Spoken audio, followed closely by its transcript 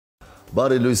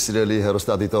Բարի լույս սիրելի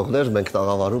հեռուստադիտողներ, մենք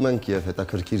տաղավարում ենք եւ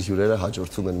հետաքրքիր հյուրերը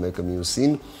հաջորդում են մեկը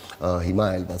մյուսին։ Հիմա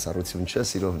էլ բացառություն չէ,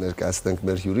 սիրով ներկայացնենք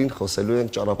մեր հյուրին, խոսելու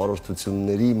ենք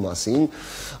ճանապարհորդությունների մասին,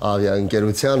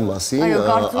 ավիաընկերության մասին։ Այո,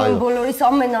 կարծում եմ բոլորիս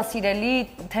ամենասիրելի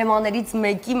թեմաներից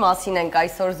մեկի մասին ենք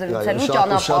այսօր զրուցելու,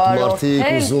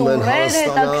 ճանապարհորդել, տուրեր,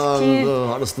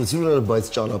 հարստությունը, բայց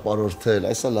ճանապարհորդել,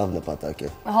 այսա լավ նպատակ է։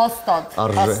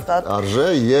 Հաստատ։ Արժե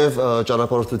եւ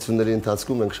ճանապարհորդությունների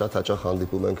ընթացքում մենք շատ հաճախ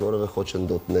հանդիպում ենք որևէ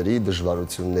խոչընդոտների,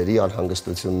 դժվարությունների,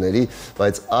 անհանգստությունների,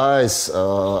 բայց այս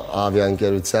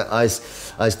ավիաընկերության,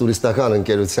 այս տուրիստական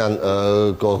ընկերության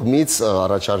կողմից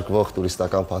առաջարկվող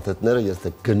տուրիստական փաթեթները,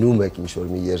 եթե գնում եք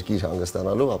ինչ-որ մի երկիր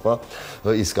հանգստանալու, ապա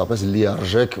իսկապես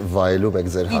լիարժեք վայելում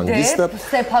եք ձեր հանգիստը։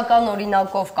 Սեփական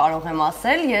օրինակով կարող եմ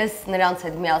ասել, ես նրանց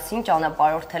հետ միասին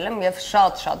ճանապարհորդել եմ եւ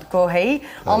շատ գոհ էի,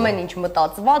 ամեն ինչ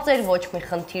մտածված էր, ոչ մի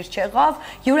խնդիր չեղավ,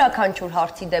 յուրաքանչյուր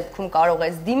հարցի դեպքում կարող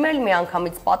ես դիմել,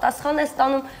 միանգամից պատասխան ես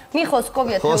ստանում, մի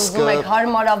խոսքով եթե ուզում եք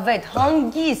հարմարավետ,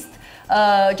 հանգիստ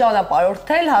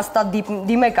ճանապարհորդել, հաստատ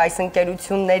դիմեք այս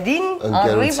ընկերություններին,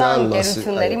 Անռիվա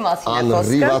ընկերությունների մասին է խոսքը։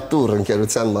 Անռիվա Տուր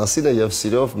ընկերության մասին է եւ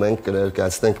սիրով մենք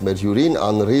կներկայացնենք մեր հյուրին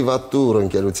Անռիվա Տուր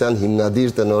ընկերության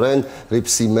հիմնադիր տնօրեն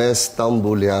Հռիփսիմե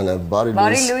Ստամբուլյանը։ Բարի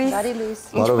լույս։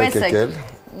 Ինչպե՞ս եք։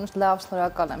 Լավ,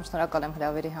 շնորհակալ եմ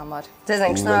հրավերի համար։ Ձեզ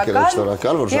ենք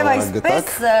շնորհակալ, որ ժամանակ գտաք։ Եվ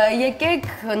այսպես եկեք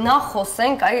նախ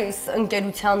խոսենք այս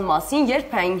ընկերության մասին,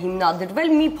 երբ այն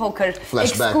հիմնադրվել, մի փոքր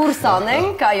էքսկուրս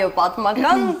անենք, այո,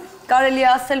 պատմական, կարելի է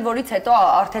ասել, որից հետո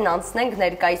արդեն անցնենք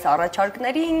ներկայիս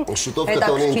առաջարկներին, շուտով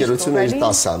կտոնի ընկերությունը իր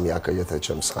 10-ամյակը, եթե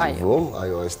չեմ սխալվում,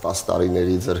 այո, այս 10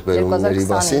 տարիների ձեռքբերումների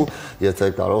մասին, եթե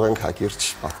կարող ենք հակիրճ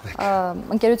պատմեք։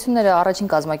 Ընկերությունները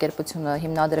առաջին կազմակերպությունը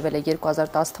հիմնադրվել է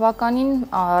 2010 թվականին,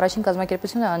 առաջին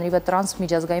կազմակերպությունը Անռիվա տրանս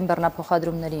միջազգային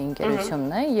բեռնափոխադրումների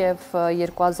ընկերությունն է եւ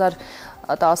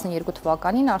 2012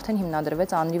 թվականին արդեն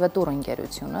հիմնադրվեց Անռիվա Տուր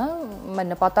ընկերությունը։ Մեր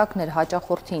նպատակն էր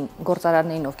հաճախորդին,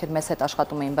 գործարարներին, ովքեր մեզ հետ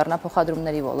աշխատում էին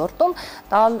բեռնափոխադրումների ոլորտում,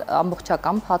 տալ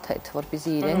ամբողջական փաթեթ,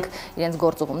 որպեսզի իրենց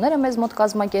գործողումները մեզ մոտ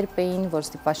կազմակերպեին, որ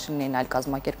ստիպված չլինեին այլ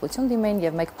կազմակերպություն դիմեին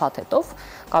եւ մեկ փաթեթով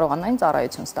կարողանային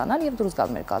ծառայություն ստանալ եւ դուրս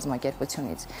գալ մեր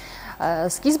կազմակերպությունից։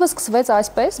 Սկիզբը սկսվեց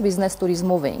այսպես, բիզնես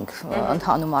տուրիզմով էինք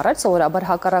ընթանում առաջ, սովորաբար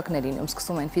հակառակն է լինում,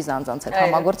 սկսում են ֆիզանձանց հետ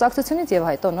համագործակցությունից եւ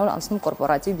հետո նոր անցնում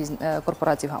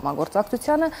կորպորատիվ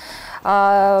համագործակցությանը,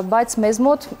 բայց մեզ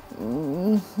մոտ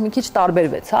մի քիչ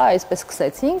տարբերվեց, հա, այսպես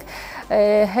սկսեցինք,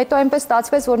 հետո այնպես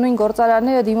ստացվեց, որ նույն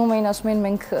գործարարները դիմում էին, ասում էին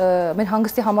մենք մեր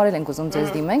հանգստի համար ենք ուզում ձեզ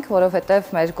դիմենք,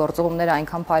 որովհետեւ մեր գործողումները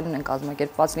այնքան փայլուն են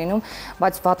կազմակերպված լինում,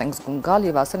 բայց վատ ենք զգում գալ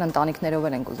եւ ասել ընտանիքներով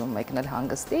ենք ուզում մեկնել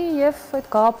հանգստի եւ այդ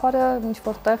գաղափարը ինչ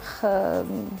որտեղ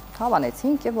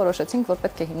հավանեցինք եւ որոշեցինք, որ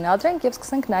պետք է հիմնադրենք եւ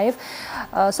սկսենք նաեւ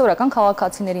սովորական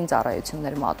քաղաքացիներին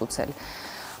ծառայություններ մատուցել։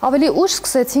 Ավելի ուշ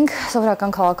սկսեցինք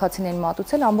սովորական քաղաքացիներին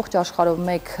մատուցել ամբողջ աշխարհով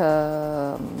մեկ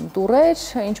տուրեր,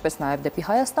 ինչպես նաև դեպի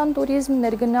Հայաստան տուրիզմ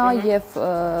ներգնա եւ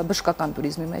բժշկական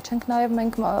տուրիզմի մեջ ենք նաև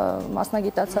մենք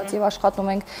մասնագիտացած եւ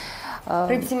աշխատում ենք։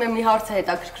 Հռիփսիմե մի հարց է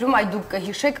հետաքրքրում, այ դուք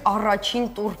կհիշեք առաջին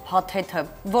տուր փաթեթը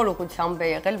որ ուղղությամբ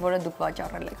է եղել, որը դուք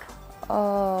վաճառել եք։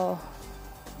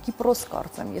 Կիպրոս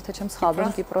կարծեմ, եթե չեմ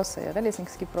սխալվում, Կիպրոս է եղել, ես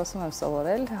ինքս Կիպրոսում եմ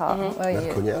սովորել, հա։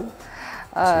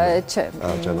 Չէ,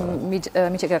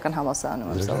 միջերկրական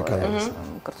համալսարանում եմ սովորել,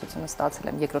 կրթությունը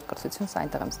ստացել եմ, երկրորդ կրթությունս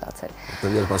այնտեղ եմ ստացել։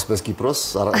 Երբ ասպես Կիպրոս,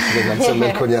 առաջին անգամ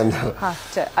Մերկոնյան։ Հա,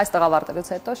 չէ, այստեղ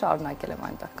ավարտելուց հետո շարունակել եմ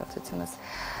այնտեղ կրթությունս։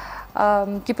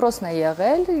 Կիպրոսն է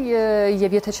եղել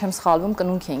եւ եթե չեմ սխալվում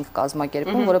կնունք էինք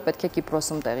կազմակերպում, որը պետք է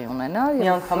Կիպրոսում տեղի ունենա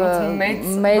եւ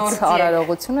մեծ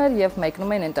արարողություն էր եւ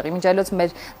մեկնում էին այնտեղի։ Մինչ այլոց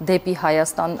մեր դեպի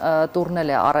Հայաստան տուրն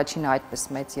է առաջինը այդպես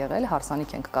մեծ եղել,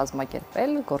 հարսանիք ենք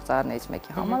կազմակերպել գործարարներից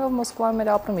մեկի համար, ով Մոսկվայում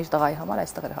էր ապրում, իր տղայի համար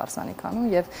այստեղ էր հարսանիք անում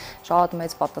եւ շատ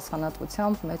մեծ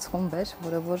պատասխանատվությամբ մեծ խումբ էր,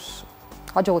 որը որ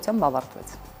հաջողությամբ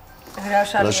ավարտվեց։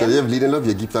 Հրաշալի եւ լինելով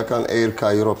եգիպտական Air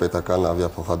Cairo պետական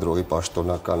ավիափոխադրողի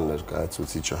պաշտոնական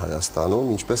ներկայացուցիչը Հայաստանում,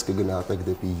 ինչպես կգնահատեք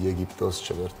դեպի Եգիպտոս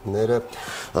չվերթները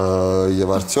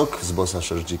եւ արդյոք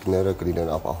զբոսաշրջիկները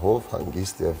կլինեն ապահով,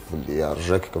 հանգիստ եւ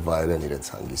լիարժեք կվայելեն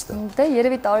իրենց հանգիստը։ Դե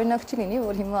երևի տարօրինակ չի լինի,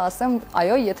 որ հիմա ասեմ,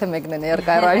 այո, եթե մեկնեն Air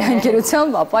Cairo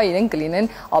ընկերությամբ, ապա իրենք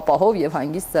կլինեն ապահով եւ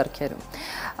հանգիստ ձեռքերում։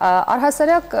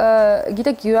 Առհասարակ,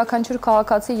 գիտեք, յուրաքանչյուր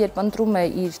քաղաքացի, երբ ընտրում է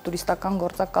իր տուրիստական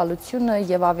գործակալությունը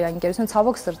եւ ավիաընկերություն,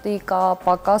 ցավոք սրտի կա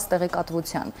պակաս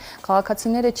տեղեկատվության։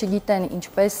 Քաղաքացիները չգիտեն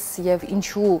ինչպես եւ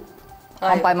ինչու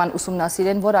անպայման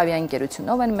ուսումնասիրեն, որ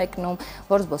ավիաընկերությունով են մեկնում,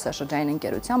 որ զբոսաշրջային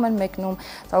ընկերությամբ են մեկնում։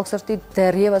 Ցավոք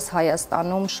դեռևս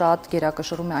Հայաստանում շատ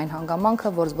գերակշռում է այն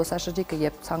հանգամանքը, որ զբոսաշրջիկը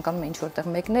երբ ցանկանում է ինչ-որտեղ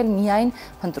մեկնել, միայն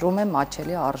փնտրում է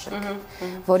մատչելի արժեք,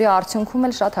 որի արդյունքում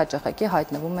էլ շատ հաճախակի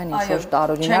հայտնվում են ինչ-որ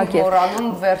տարօրինակ եւ մոռանում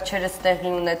վերջերս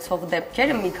տեղի ունեցող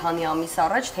դեպքերը մի քանի ամիս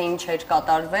առաջ, թե ինչ էր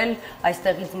կատարվել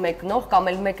այստեղից մեկնող կամ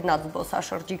էլ մեկնած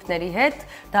զբոսաշրջիկների հետ,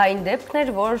 դա այն դեպքն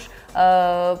էր, որ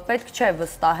պետք չէ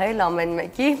վստահել ամեն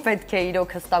մեկի, պետք է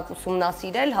իրոք հստակ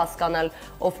ուսումնասիրել, հասկանալ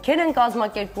ովքեր են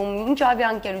կազմակերպում, ինչ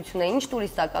ավիաընկերություն է, ինչ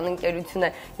տուրիստական ընկերություն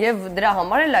է, եւ դրա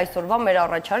համար էլ այսօրվա մեր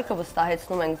առաջարկը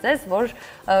վստահեցնում ենք ձեզ, որ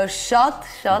շատ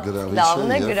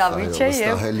լավն է, գրավիչ է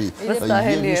եւ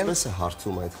վստահելի է։ Ինչպես է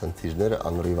հարցում այդ խնդիրները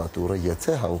Անռիվա Տուրը,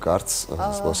 եթե հանկարծ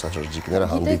զբոսաշրջիկները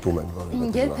հանդիպում են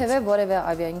որևէ երբևէ որևէ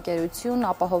ավիաընկերություն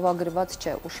ապահովագրված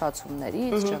չէ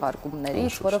ուշացումներից,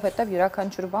 չեղարկումներից, որովհետեւ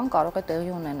յուրաքանչյուր բան կարող է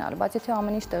տեղի ունենալ, բայց եթե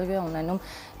ամեն ինչ տեղի է ունենում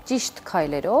ճիշտ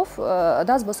քայլերով,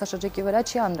 դա զբոսաշրջիկի վրա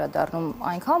չի անդրադառնում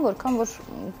այնքան, որքան որ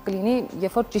կլինի,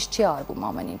 երբ որ ճիշտ չի արվում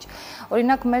ամեն ինչ։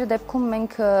 Օրինակ, մեր դեպքում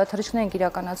մենք թռիչքներ ենք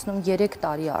իրականացնում 3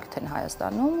 տարի արդեն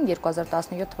Հայաստանում,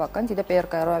 2017 թվականից, իդեպ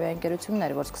Cairo ավիաընկերությունն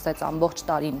էր, որ սկսեց ամբողջ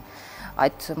տարին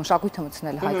այդ մշակույթը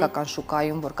մտցնել հայկական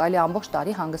շուկայում, որ կարելի է ամբողջ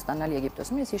տարի հանգստանալ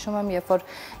Եգիպտոսում։ Ես հիշում եմ, երբ որ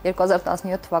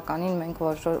 2017 թվականին մենք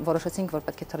որոշեցինք, որ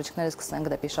պետք է թռիչքները սկսենք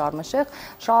դեպի Շարմ-էլ-Շեյխ,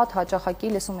 շատ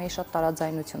հաճախակի լսում էի շատ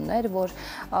տարաձայնություններ, որ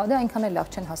դա այնքան էլ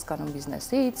լավ չեն հասկանում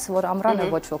բիզնեսից, որ ամռանը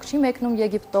ոչ ոք չի մեկնում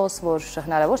Եգիպտոս, որ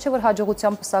հնարավոր չէ որ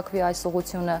հաջողությամբ պսակվի այս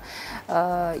ուղղությունը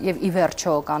եւ ի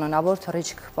վերջո կանոնավոր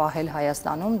թռիչք պահել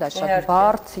Հայաստանում, դա շատ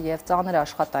բարդ եւ ծանր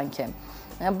աշխատանք է։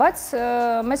 Բայց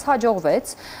մեզ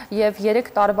հաջողվեց եւ 3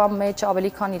 տարվա մեջ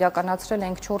ավելի քան իրականացրել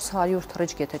ենք 400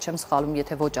 թռիչք, եթե չեմ սխալվում,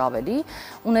 եթե ոչ ավելի,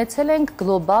 ունեցել ենք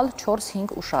գլոբալ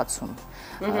 4-5 ուշացում։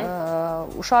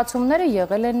 Ուշացումները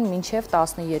եղել են մինչև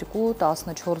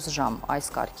 12-14 ժամ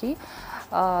այս կարգի։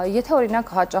 Եթե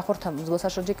օրինակ հաճախորդը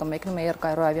զբոսաշրջիկը մեկնում է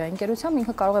Cairo ավիաընկերությամբ,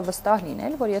 ինքը կարող է վստահ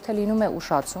լինել, որ եթե լինում է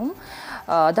ուշացում,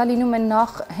 դա լինում է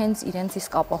նախ հենց իրենց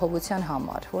իսկ ապահովության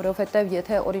համար, որովհետև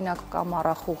եթե օրինակ կա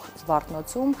մառախուղ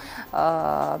Զվարթնոցում,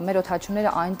 մեր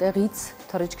օդաչուները այնտեղից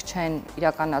թռիչք չեն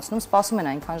իրականացնում, սպասում են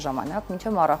այնքան ժամանակ,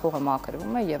 մինչև մառախուղը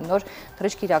մաքրվում է եւ նոր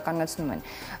թռիչք իրականացնում են։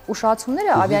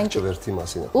 Ուշացումները ավիաընկերության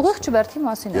մասին է։ Ուղիղ չվերթի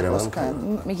մասին է խոսքը։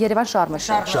 Երևան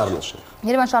Շարմ-էլ-Շեյխ։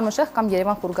 Երևան Շարմ-էլ-Շեյխ կամ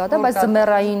Երևան Խուրգադա, բայց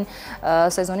ձմեռային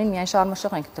սեզոնին միայն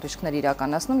Շարմ-էլ-Շեյխ ենք թռիչքներ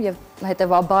իրականացնում եւ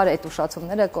հետեւաբար այդ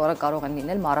ուշացումները կարող են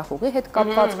լինել մառախուղի հետ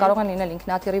կապված, կարող են լինել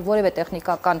ինքնաթիռի որևէ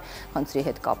տեխնիկական խնդրի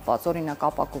հետ կապված, օրինակ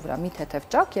ապակու վրա մի թեթև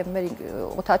ճակ եւ մեր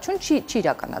օդաչուն չի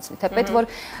իրականացվի, թեպետ որ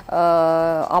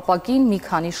ապակին մի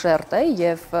քանի շերտ է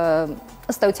եւ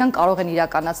ըստ էության կարող են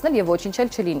իրականացնել եւ ոչինչ էլ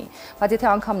չլինի, բայց եթե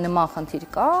անգամ նման խնդիր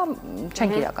կա,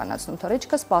 չենք իրականացնում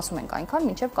թռիչքը, սպասում ենք այնքան,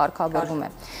 մինչեւ կարգավորվում է։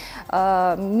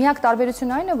 Միակ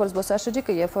տարբերությունն այն է, որ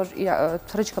զբոսաշրջիկը, երբ որ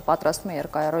թռիչքը պատրաստում է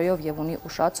Cairo-ով եւ ունի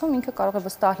ուշացում, ինքը կարող է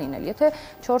վստահ լինել, եթե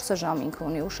 4 ժամ ինքը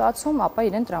ունի ուշացում, ապա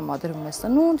իրեն տրամադրվում է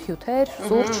սնունդ, հյութեր,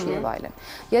 սուրճ եւ այլն։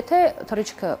 Եթե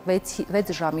թռիչքը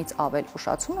 6 ժամից ավել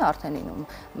ուշացում է արդեն լինում,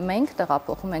 մենք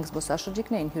տեղափոխում ենք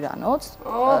զբոսաշրջիկներին հյուրանոց։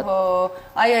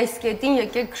 Այ այս կետին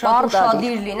եկեք շատ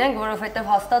ուշադիր լինենք, որովհետև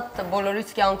հաստատ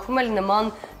բոլորից կյանքում էլ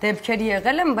նման դեպքեր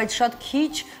եղել են, բայց շատ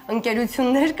քիչ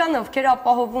ընկերություններ կան, ովքեր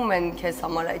ապահովում են քեզ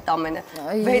համար այդ ամենը։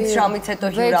 6 ժամից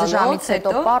հետո հյուրանոց, 6 ժամից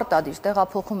հետո պարտադիր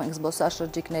տեղափոխում ենք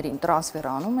զբոսաշրջիկներին, տրանսֆեր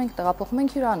անում ենք, տեղափոխում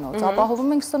ենք հյուրանոց,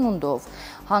 ապահովում ենք սնունդով,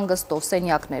 հանգստով,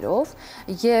 սենյակներով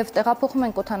եւ տեղափոխում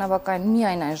ենք օդանավակայան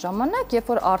միայն այն ժամանակ, երբ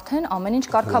որ արդեն ամեն ինչ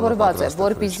կարգավորված է,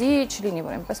 որպեսզի չլինի,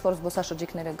 որ այնպես որ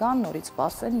զբոսաշրջիկները գան, նորից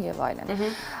սպասեն եւ այլն։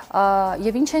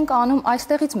 Եվ ինչ ենք անում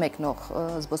այստեղից մեկնող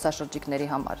զբոսաշրջիկների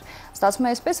համար։ Ստացվում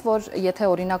է այսպես, որ եթե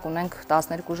օրինակ ունենք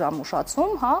 12 ժամ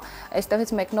ուշացում, հա,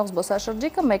 այստեղից մեկնող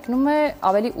զբոսաշրջիկը մեկնում է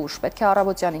ավելի ուշ, պետք է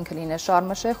առավոտյան ինքը լինի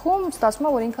Շարմ-էլ-Շեյխում, ստացվում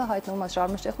է, որ ինքը հայտնվում է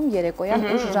Շարմ-էլ-Շեյխում երեկոյան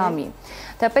 8 ժամի։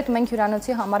 Թեպետ մենք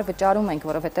հյուրանոցի համար վճարում ենք,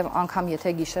 որովհետև անգամ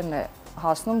եթե գիշերն է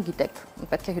հասնում, գիտեք,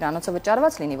 պետք է հյուրանոցը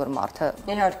վճարված լինի, որ մարդը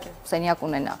իհարկե սենյակ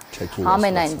ունենա։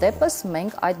 Ամենայն դեպս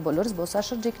մենք այդ բոլոր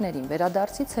զբոսաշրջիկներին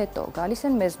վերադարձից հետո գալիս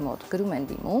են մեզ մոտ, գրում են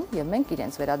դիմում եւ մենք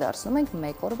իրենց վերադարձնում ենք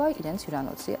 1 օրվա իրենց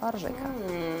հյուրանոցի արժեքը։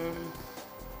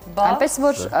 Այնպես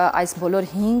որ այս բոլոր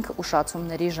 5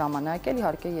 ուշացումների ժամանակ էլ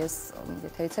իհարկե ես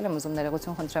եթե եցել եմ ուզում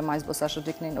ներողություն խնդրեմ այս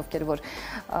զբոսաշրջիկներին, ովքեր որ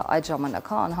այդ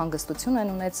ժամանակ անհանգստություն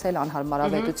են ունեցել,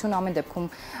 անհարմարավետություն, ամեն դեպքում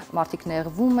մարդիկ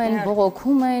նեղվում են,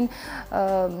 բողոքում են,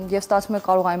 եւ ստացվում է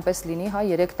կարող այնպես լինի, հա,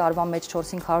 3 տարվա մեջ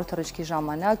 4-500 թռիչքի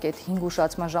ժամանակ, այդ 5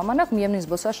 ուշացման ժամանակ միևնույն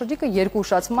զբոսաշրջիկը 2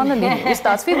 ուշացմանը լինի։ Ու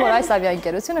ստացվի, որ այս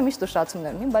ավիաընկերությունը միշտ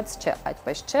ուշացումներ ունի, բայց չէ,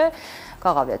 այդպես չէ,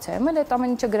 քաղավիացիայում էլ այդ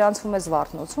ամեն ինչը գրանցվում է,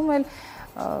 Զվարթնոցում էլ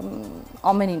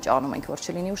ամեն ինչ անում ենք, որ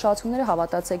չլինի ուշացումները,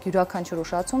 հավատացեք, յուրաքանչյուր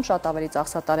ուշացում շատ ավելի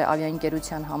ծախսատար է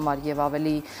ավիաընկերության համար եւ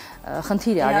ավելի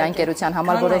խնդիր է ավիաընկերության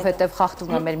համար, որովհետեւ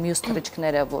խախտվում է մեր մյուս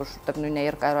թռիչքները, որտեղ նույն է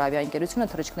Cairo ավիաընկերությունը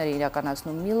թռիչքները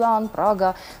իրականացնում Միլան,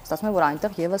 Պրագա, ստացվում է, որ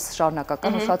այնտեղ եւս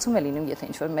շարունակական ուշացում է լինում, եթե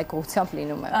ինչ-որ մեկ ուղղությամբ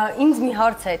լինում է։ Ինձ մի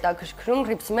հարց է հետաքրքրում,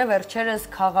 Հռիփսիմե վերջերս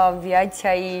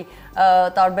քաղավիացիայի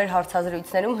տարբեր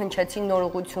հարցազրույցներում հնչեցին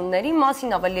նորությունների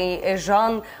մասին, ավելի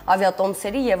էժան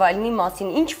ավիատոմսերի եւ այլնի մասին,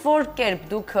 ինչ որ կերպ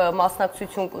դուք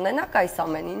մասնակցություն կունենաք այս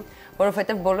ամենին,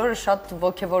 որովհետեւ բոլորը շատ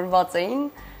ոգևորված էին։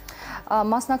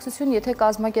 Մասնակցություն, եթե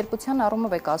կազմակերպության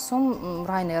առումով եք ասում,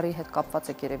 Ryanair-ի հետ կապված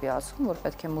եք երևի ասում, որ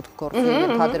պետք է մուտք գործի,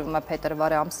 ենթադրվում է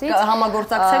փետրվարի ամսից։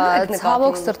 Համագործակցելու եք նկատում։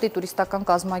 Ցավոք սրտի տուրիստական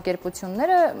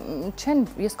կազմակերպությունները չեն,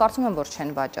 ես կարծում եմ, որ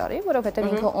չեն վաճառի, որովհետև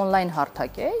ինքը on-line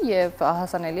հարթակ է եւ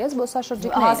հասանելի է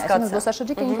զբոսաշրջիկներին, այսինքն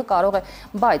զբոսաշրջիկը ինքը կարող է,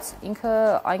 բայց ինքը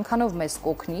այնքանով մեզ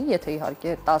կօգնի, եթե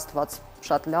իհարկե տաստված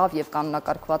շատ լավ եւ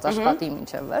կանոնակարգված աշխատի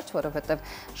մինչեւ վերջ, որովհետեւ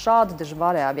շատ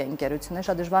դժվար է ավիաընկերությունները,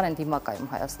 շատ դժվար են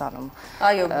դիմակայում Հայաստանում։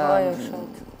 Այո,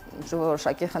 շատ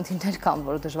որոշակի խնդիրներ կան,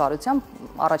 որ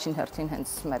դժվարությամբ առաջին հերթին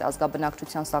հենց մեր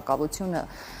ազգաբնակչության սակավությունը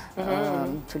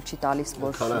թույլ չի տալիս,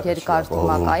 որ երկար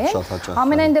դիմակայեն։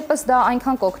 Ամենայն դեպս դա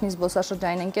այնքան կօգնի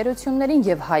զբոսաշրջային ընկերություններին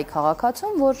եւ հայ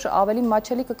քաղաքացուն, որ ավելի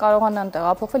մաչելի կկարողանան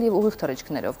տեղափոխվել եւ ուղիղ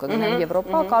թռիչքներով կգնան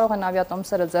Եվրոպա, կարող են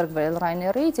ավիատոմսերը ձեռք բերել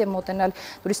Ryanair-ից եւ մոտենալ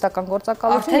տուրիստական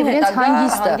գործակալություն եւ իրենց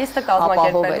հանգիստը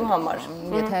կազմակերպելու համար։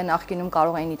 Եթե նախկինում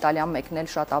կարող էին Իտալիա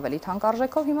մեկնել շատ ավելի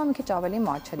թանկարժեքով, հիմա մի քիչ ավելի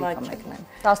մաչելի կմեկնեն։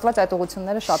 Աստված այդ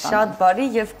ուղղությունները շատ բարի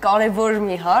եւ կարեւոր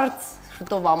մի հարց,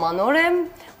 շուտով ամանոր է,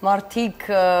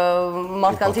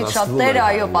 մարդկանցից շատերը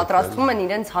այո պատրաստվում են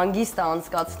իրենց հանգիստը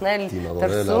անցկացնել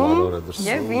դրսում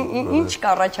եւ ինչ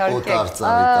կառաջարկեք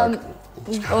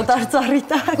օտար ծառի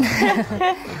տակ։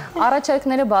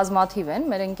 Առաջարկները բազմաթիվ են,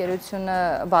 մեր ընկերությունը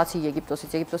բացի Եգիպտոսից,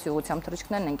 Եգիպտոսի ուղղությամբ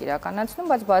թռիչքներն են իրականացնում,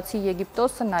 բայց բացի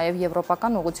Եգիպտոսը նաեւ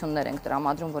եվրոպական ուղղություններ են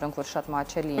տրամադրում, որոնք որ շատ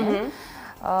մաչելի են։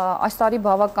 Այս տարի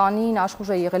բավականին աշխուժ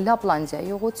է եղել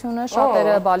Լապլանդիայի ուղղությունը,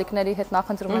 շատերը բալիկների հետ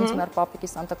նախընտրում են մեր պապիկի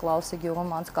Սանտա Կլաուսի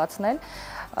գյուղում անցկացնել։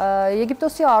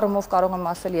 Եգիպտոսի առումով կարող եմ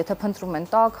ասել, եթե փնտրում են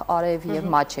տաք, արև եւ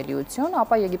մաչելիություն,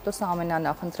 ապա Եգիպտոսը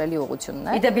ամենանախընտրելի ուղղությունն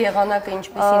է։ Իդեպ եղանակը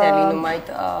ինչպեսին է լինում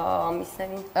այդ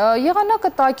ամիսներին։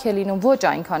 Եղանակը տաք է լինում, ոչ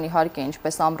այնքան իհարկե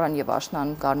ինչպես ամռան եւ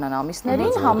աշնան գարնան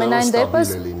ամիսներին,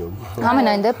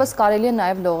 ամենայն դեպս կարելի է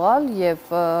նաեւ լողալ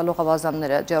եւ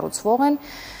լողավազանները ջեռուցվող են,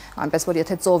 այնպես որ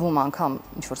եթե ծովում անգամ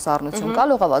ինչ-որ սառնություն կա,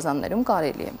 լողավազաններում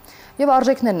կարելի է։ Եվ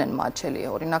արժեքներն են մաչելի,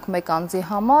 օրինակ մեկ անձի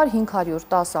համար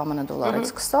 510 ԱՄՆ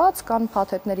դոլարից սկսած կան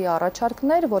փաթեթների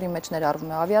առաջարկներ, որի մեջ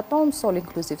ներառվում է ավիատոմս, all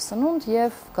inclusive սնունդ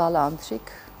եւ գալա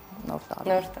անթրիկ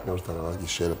նոր տարվա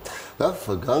գիշերը։ Լավ,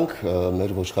 գանք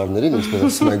մեր ոչխարներին, ինչպես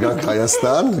ասում են, գանք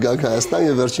Հայաստան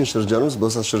եւ վերջին շրջանում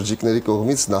զբոսաշրջիկների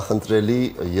կողմից նախընտրելի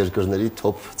երկրների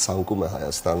top ցանկում է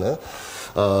Հայաստանը։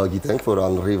 Գիտենք, որ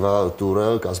Անռիվա Տուրը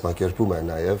կազմակերպում է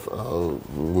նաև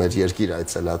մեր երկիր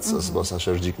այցելած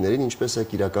զբոսաշրջիկներին, ինչպես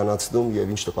եք իրականացնում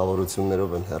եւ ինչ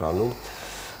տպավորություններով են հեռանում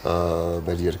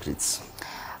մեր երկրից։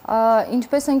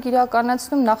 Ինչպես ենք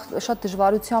իրականացնում, նախ շատ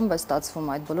դժվարությամբ է ստացվում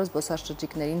այդ բոլոր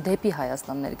զբոսաշրջիկներին դեպի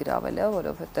Հայաստան ներգրավելը,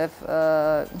 որովհետև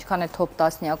ինչքան էլ top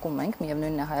 10-յակում ենք,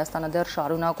 միևնույնն է Հայաստանը դեռ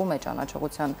շարունակում է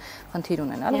ճանաչողության խնդիր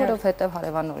ունենալ, որովհետև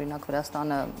հարևան օրինակ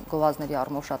Վրաստանը գովազդների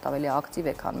առումով շատ ավելի ակտիվ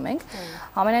է, քան մենք։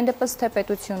 Համենայն դեպս թե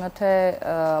պետությունը, թե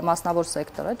մասնավոր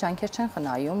սեկտորը ջանքեր չեն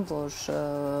խնայում, որ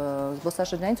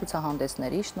զբոսաշրջային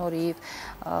ցուցահանդեսների շնորհիվ,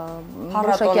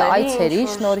 որոշակի այցերի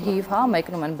շնորհիվ,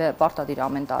 մեկնում են պարտադիր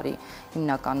ամեն տարի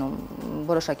հիմնականում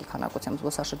որոշակի քանակությամբ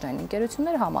զբոսաշրջային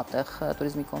ընկերություններ համատեղ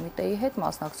туриզմի կոմիտեի հետ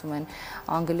մասնակցում են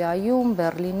Անգլիայում,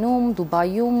 Բերլինում,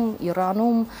 Դուբայում,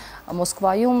 Իրանում,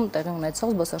 Մոսկվայում տեղի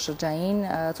ունեցող զբոսաշրջային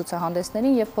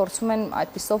ցուցահանդեսներին եւ փորձում են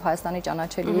այդպիսով Հայաստանի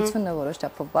ճանաչելիությունը որոշ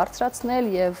չափով բարձրացնել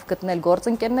եւ գտնել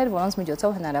գործընկերներ, որոնց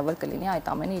միջոցով հնարավոր կլինի այդ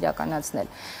ամենը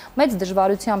իրականացնել։ Մեծ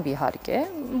դժվարությամբ իհարկե,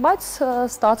 բայց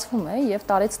ստացվում է եւ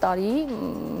տարեց տարի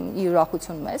ի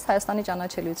ուրախություն մեզ Հայաստանի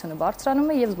ճանաչելիությունը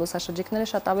բարձրանում է եւ զբոսաշրջիկները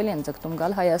շատ ավելի են ձգտում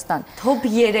գալ Հայաստան։ Top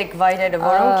 3 վայրերը,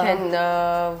 որոնք են,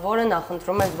 որը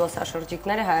նախընտրում են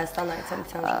զբոսաշրջիկները Հայաստան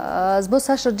այցելության ժամանակ։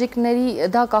 Զբոսաշրջիկների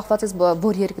դա կախված է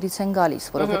որ երկրից են գալիս,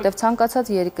 որովհետեւ ցանկացած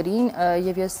երկրին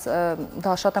եւ ես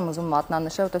դա շատ եմ ուզում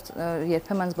մատնանշել, որովհետեւ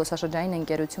երբեմն զբոսաշրջային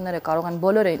ընկերությունները կարող են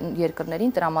բոլոր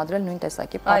երկրներին տրամադրել նույն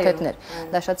տեսակի փաթեթներ։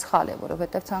 Դա շատ սխալ է,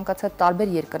 որովհետեւ ցանկացած տարբեր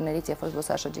երկրներից երբ որ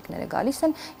զբոսաշրջիկները գալիս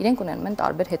են, իրենք ունենում են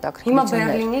տարբեր հետաքրքրություններ։ Հիմա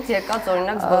Բերլինից եկած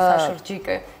օրինակ զբոսաշրջիկ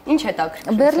է։ Ինչ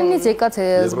հետաքրքիր։ Բերլինից եկած է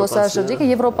զբոսաշրջիկը,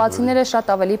 եվրոպացիները շատ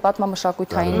ավելի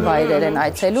պատմամշակութային վայրեր են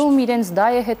այցելում, իրենց դա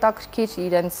է հետաքրքիր,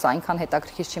 իրենց այնքան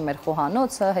հետաքրքիր չի մեր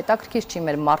խոհանոցը, հետաքրքիր չի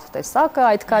մեր մարդ տեսակը,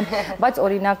 այդքան, բայց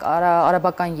օրինակ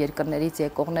արաբական երկրներից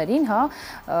եկողներին, հա,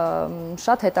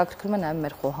 շատ հետաքրքրում է նաև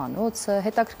մեր խոհանոցը,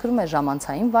 հետաքրքրում է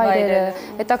ժամանցային վայրերը,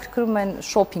 հետաքրքրում են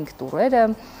շոփինգ տուրերը,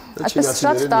 այդպես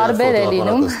շատ տարբեր է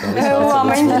լինում։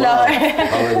 Ամեն ինչ լավ է։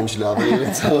 Ամեն ինչ լավ է,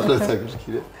 իրենց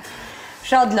հետաքրքիր է։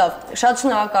 Շատ լավ, շատ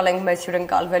շնորհակալ ենք մեզ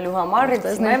հյուրընկալվելու համար,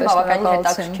 Հռիփսիմե, բավականին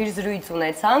հետաքրքիր զրույց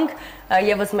ունեցանք,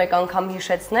 եւս մեկ անգամ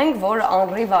հիշեցնենք, որ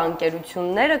Անռիվա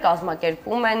ընկերությունները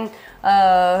կազմակերպում են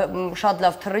շատ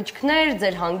լավ թռիչքներ,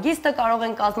 ձեր հանգիստը կարող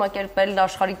են կազմակերպել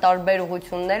աշխարհի տարբեր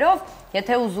ուղղություններով,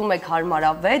 եթե ուզում եք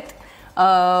հարմարավետ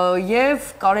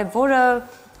եւ կարևորը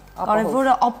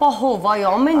ապահով, այո,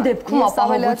 ամեն դեպքում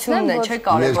ապահովությունն է, չէ՞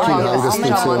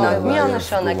 կարևորը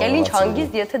միանշանակ, էլ ինչ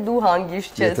հանգիստ, եթե դու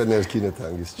հանգիստ չես։ Եթե ներքինդ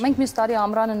հանգիստ չէ։ Մենք մյուս տարի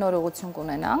ամռանը նորողություն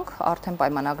կունենանք, արդեն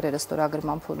պայմանագրերը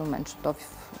ստորագրման փուլում են, շուտով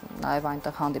նաև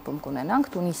այնտեղ հանդիպում կունենանք,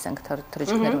 տունիս ենք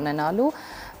թռիչքներ ունենալու,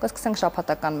 կսկսենք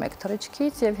շաբաթական 1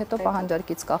 թռիչքից եւ հետո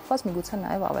պահանջարկից կախված միգուցե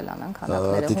նաև ավելանանք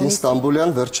հանակները։ Տիկին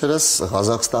Ստամբուլյան, վերջերս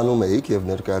Ղազախստանում էիք եւ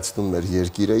ներկայացնում մեր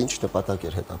երկիրը, ինչ նպատակ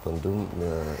էր հետապնդում,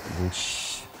 ինչ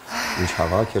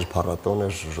հավաք էր, փառատոն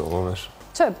էր, ժողով էր։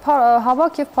 Չէ,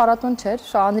 հավաք եւ փառատոն չէր,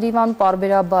 Անռիվան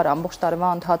պարբերաբար ամբողջ տարվա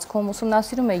ընթացքում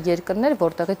ուսումնասիրում է երկրներ,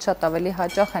 որտեղից շատ ավելի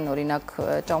հաճախ են օրինակ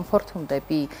ճամփորդում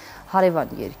դեպի հարևան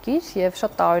երկիր եւ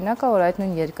շատ տարօրինակ է, որ այդ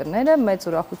նույն երկրները մեծ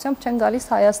ուրախությամբ չեն գալիս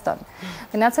Հայաստան։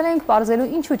 Գնացել ենք բարձելու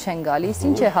ինչու չեն գալիս,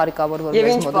 ինչ է հարկավոր որ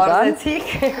մեզ մոտ գան։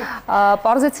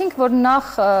 Պարզեցինք, որ նախ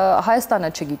Հայաստանը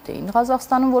չգիտեին,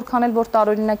 Ղազախստանում որքան էլ որ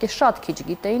տարօրինակ է, շատ քիչ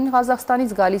գիտեին,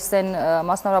 Ղազախստանից գալիս են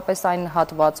մասնավորապես այն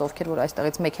հատված, ովքեր որ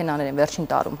այստեղից մեքենաներ են վերջին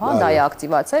տարում, հա, դա է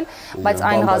ակտիվացել, բայց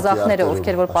այն ղազախները,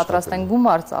 ովքեր որ պատրաստ են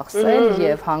գումար ծախսել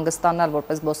եւ հանգստանալ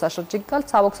որպես զբոսաշրջիկ գալ,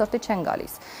 ցավոք սրտի չեն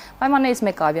գալիս։ Պայմաններից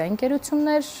մեկ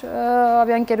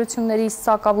ավիաընկերությունների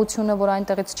սակավությունը, որ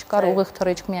այնտեղից չկար, ուղիղ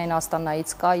թռիչք միայն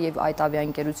Աստանայից կա եւ այդ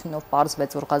ավիաընկերությունով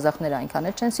պարզվեց, որ ղազախները այնքան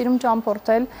էլ չեն սիրում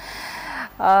ճամփորդել։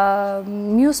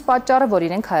 Մյուս պատճառը, որ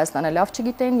իրենք Հայաստանը լավ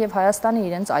չգիտեին եւ Հայաստանը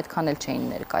իրենց այդքան էլ չէին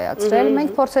ներկայացրել։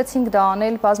 Մենք փորձեցինք դա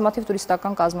անել, բազմաթիվ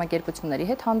տուրիստական կազմակերպությունների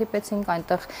հետ հանդիպեցինք,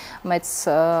 այնտեղ մեծ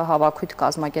հավաքույթ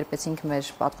կազմակերպեցինք մեր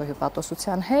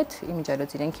պատվահյուպատոսության հետ,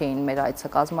 իմիջիայլոց իրենք էին մեր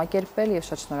այցը կազմակերպել եւ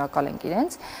շատ շնորհակալ ենք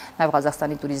իրենց, նաեւ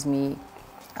Ղազախստանի туриզմի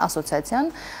ասոցիացիան,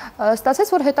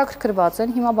 ստացեց, որ հետաքրքրված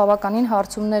են, հիմա բավականին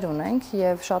հարցումներ ունենք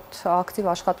եւ շատ ակտիվ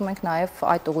աշխատում ենք նաեւ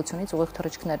այդ ուղղությունից ուղիղ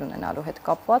թռիչքներ ունենալու հետ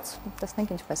կապված, տեսնենք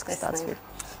ինչպես կստացվի։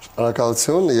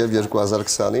 Շնորհակալություն եւ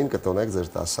 2020-ին կտոնեք ձեր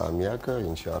 10-ամյակը,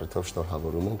 ինչի առիթով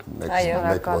շնորհավորում ենք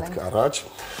մեկ ոդկ առաջ,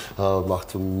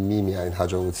 մաղթում միայն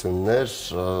հաջողություններ,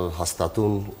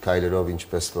 հաստատուն քայլերով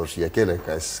ինչպես որ եկել եք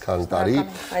այսքան տարի,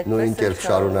 նույն կերպ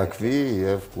շարունակվի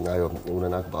եւ այո,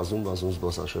 ունենաք բազում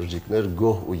զբոսաշրջիկներ,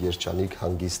 գոհ ու երջանիկ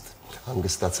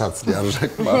հանգստացած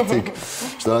լիարժեք մարդիկ։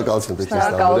 Շնորհակալություն Տիկին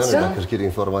Ստամբուլյան, հետաքրքիր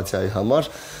ինֆորմացիայի համար։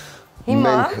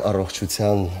 Մենք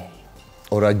առողջության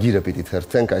օրագիրը պիտի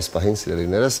թերթենք այս պահին,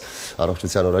 սիրելիներս,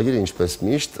 առողջության օրագիրը ինչպես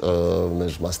միշտ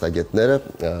մեր մասնագետները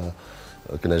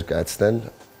կներկայացնեն,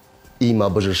 իմ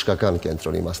բժշկական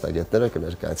կենտրոնի մասնագետները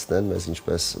կներկայացնեն մեզ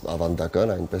ինչպես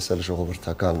ավանդական, այնպես էլ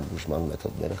ժողովրդական բուժման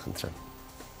մեթոդները, խնդրեմ։